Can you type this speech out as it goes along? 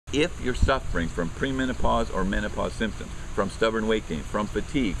If you're suffering from premenopause or menopause symptoms, from stubborn weight gain, from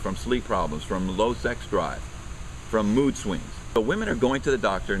fatigue, from sleep problems, from low sex drive, from mood swings. So women are going to the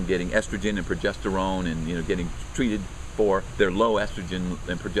doctor and getting estrogen and progesterone and getting treated for their low estrogen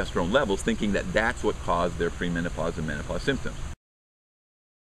and progesterone levels, thinking that that's what caused their premenopause and menopause symptoms.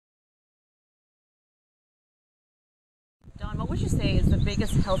 Don, what would you say is the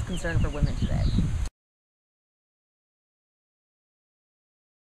biggest health concern for women today?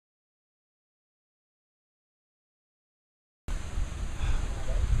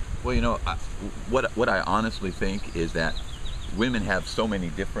 Well, what I honestly think is that women have so many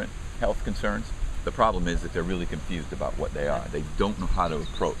different health concerns. The problem is that they're really confused about what they are. They don't know how to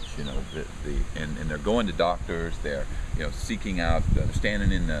approach, and they're going to doctors. They're, seeking out. They're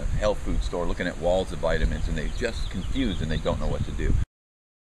standing in the health food store, looking at walls of vitamins, and they're just confused and they don't know what to do.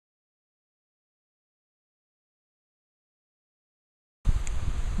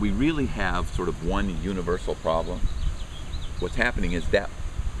 We really have sort of one universal problem. What's happening is that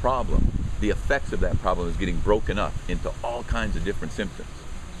problem, the effects of that problem is getting broken up into all kinds of different symptoms.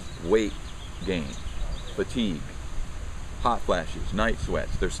 Weight gain, fatigue, hot flashes, night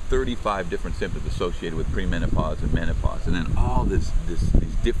sweats. There's 35 different symptoms associated with premenopause and menopause. And then all these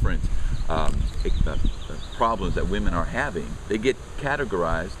different problems that women are having, they get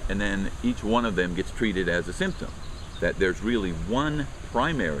categorized, and then each one of them gets treated as a symptom. That there's really one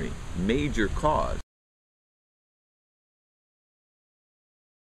primary major cause.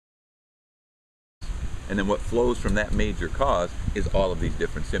 And then what flows from that major cause is all of these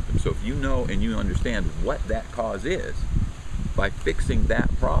different symptoms. So if you know and you understand what that cause is, by fixing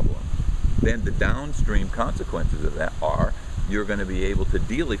that problem, then the downstream consequences of that are you're going to be able to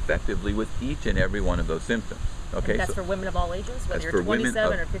deal effectively with each and every one of those symptoms. Okay, and that's for women of all ages, whether you're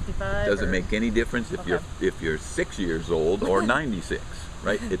 27 or 55. Doesn't make any difference if you're 6 years old or 96,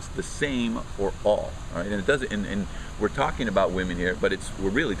 right? It's the same for all right? And it doesn't. And we're talking about women here, but we're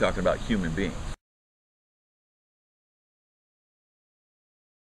really talking about human beings.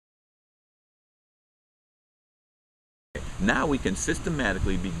 Now we can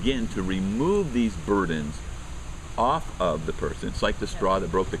systematically begin to remove these burdens off of the person. It's like the straw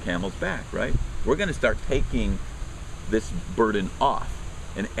that broke the camel's back, right? We're going to start taking this burden off.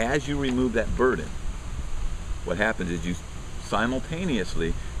 And as you remove that burden, what happens is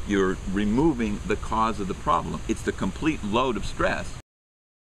you're removing the cause of the problem. It's the complete load of stress.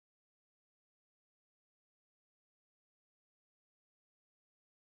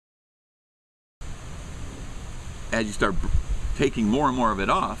 As you start taking more and more of it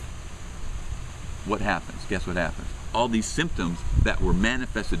off, what happens? Guess what happens? All these symptoms that were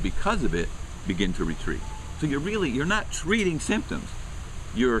manifested because of it begin to retreat. So you're not treating symptoms.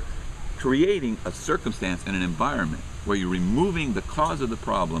 You're creating a circumstance and an environment where you're removing the cause of the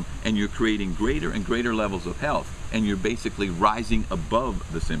problem and you're creating greater and greater levels of health, and you're basically rising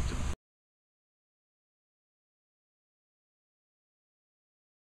above the symptom.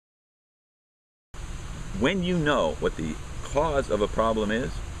 When you know what the cause of a problem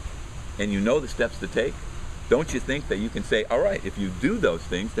is, and you know the steps to take, don't you think that you can say, all right, if you do those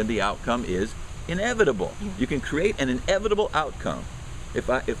things, then the outcome is inevitable. You can create an inevitable outcome.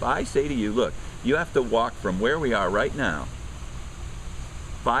 If I say to you, look, you have to walk from where we are right now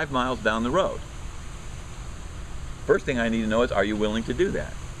 5 miles down the road. First thing I need to know is, are you willing to do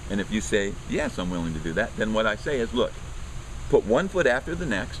that? And if you say, yes, I'm willing to do that, then what I say is, look, put one foot after the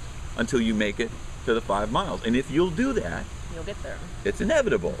next until you make it to the 5 miles. And if you'll do that, you'll get there. It's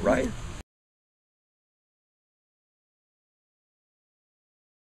inevitable, right?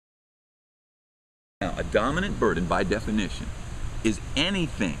 Now, a dominant burden, by definition, is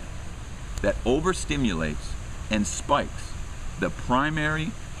anything that overstimulates and spikes the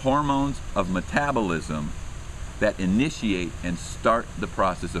primary hormones of metabolism that initiate and start the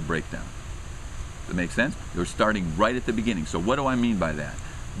process of breakdown. Does that make sense? You're starting right at the beginning. So what do I mean by that?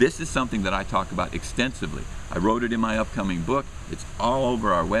 This is something that I talk about extensively. I wrote it in my upcoming book. It's all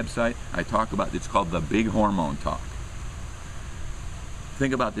over our website. I talk about, it's called The Big Hormone Talk.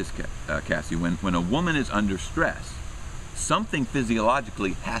 Think about this, Cassie. When a woman is under stress, something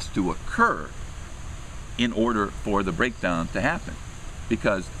physiologically has to occur in order for the breakdown to happen.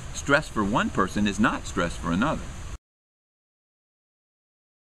 Because stress for one person is not stress for another.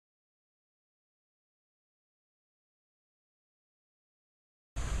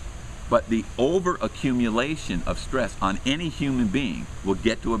 But the over-accumulation of stress on any human being will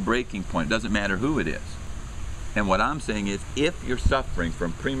get to a breaking point. It doesn't matter who it is. And what I'm saying is, if you're suffering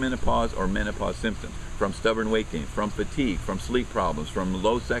from premenopause or menopause symptoms, from stubborn weight gain, from fatigue, from sleep problems, from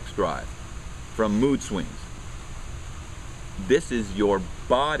low sex drive, from mood swings, This is your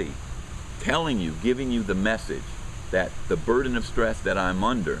body telling you, giving you the message that the burden of stress that I'm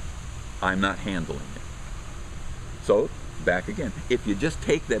under, I'm not handling it. So, back again, if you just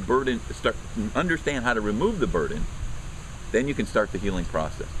take that burden, understand how to remove the burden, then you can start the healing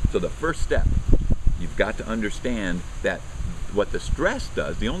process. So the first step, you've got to understand that what the stress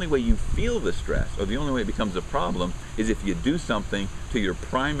does, the only way you feel the stress, or the only way it becomes a problem, is if you do something to your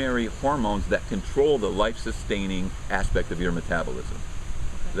primary hormones that control the life-sustaining aspect of your metabolism.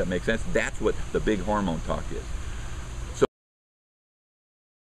 Does that make sense? That's what the big hormone talk is.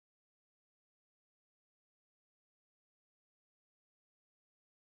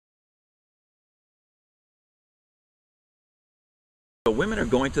 So women are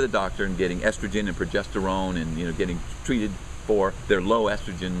going to the doctor and getting estrogen and progesterone and getting treated for their low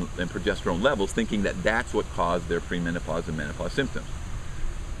estrogen and progesterone levels, thinking that that's what caused their premenopause and menopause symptoms.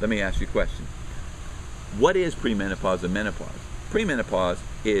 Let me ask you a question. What is premenopause and menopause? Premenopause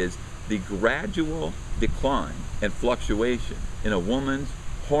is the gradual decline and fluctuation in a woman's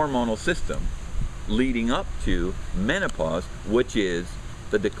hormonal system leading up to menopause, which is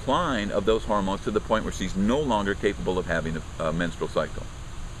the decline of those hormones to the point where she's no longer capable of having a menstrual cycle.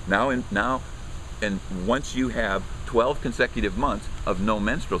 And once you have 12 consecutive months of no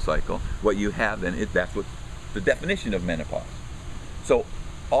menstrual cycle, what you have then that's what the definition of menopause. So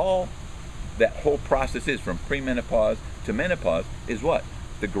all that whole process is from premenopause to menopause is what?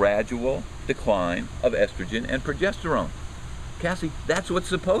 The gradual decline of estrogen and progesterone. Cassie, that's what's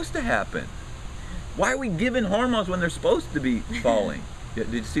supposed to happen. Why are we giving hormones when they're supposed to be falling? Did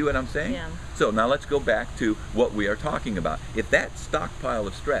you see what I'm saying? Yeah. So now let's go back to what we are talking about. If that stockpile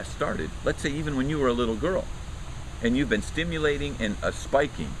of stress started, let's say even when you were a little girl, and you've been stimulating and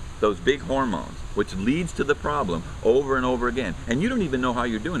spiking those big hormones, which leads to the problem over and over again, and you don't even know how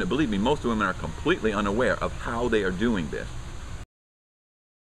you're doing it. Believe me, most women are completely unaware of how they are doing this.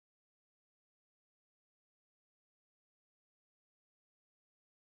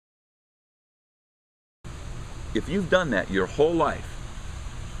 If you've done that your whole life,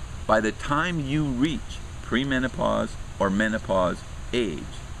 by the time you reach premenopause or menopause age,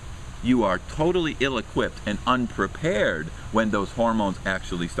 you are totally ill-equipped and unprepared when those hormones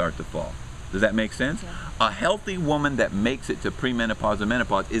actually start to fall. Does that make sense? Yeah. A healthy woman that makes it to premenopause and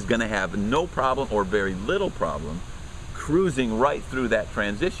menopause is going to have no problem or very little problem cruising right through that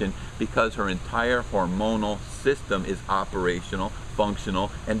transition because her entire hormonal system is operational,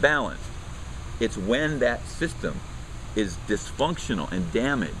 functional, and balanced. It's when that system is dysfunctional and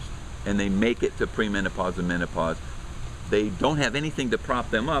damaged and they make it to premenopause and menopause, they don't have anything to prop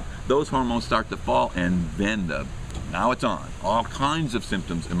them up, those hormones start to fall, and then now it's on. All kinds of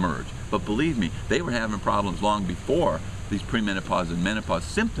symptoms emerge. But believe me, they were having problems long before these premenopause and menopause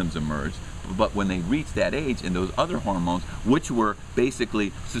symptoms emerged. But when they reached that age and those other hormones, which were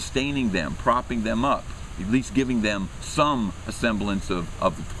basically sustaining them, propping them up, at least giving them some semblance of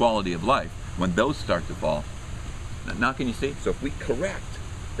the quality of life, when those start to fall, now can you see? So if we correct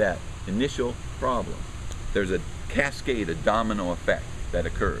that initial problem, there's a cascade, a domino effect that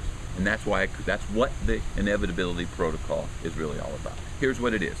occurs. And that's what the inevitability protocol is really all about. Here's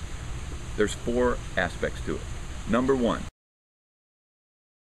what it is. There's 4 aspects to it. Number 1,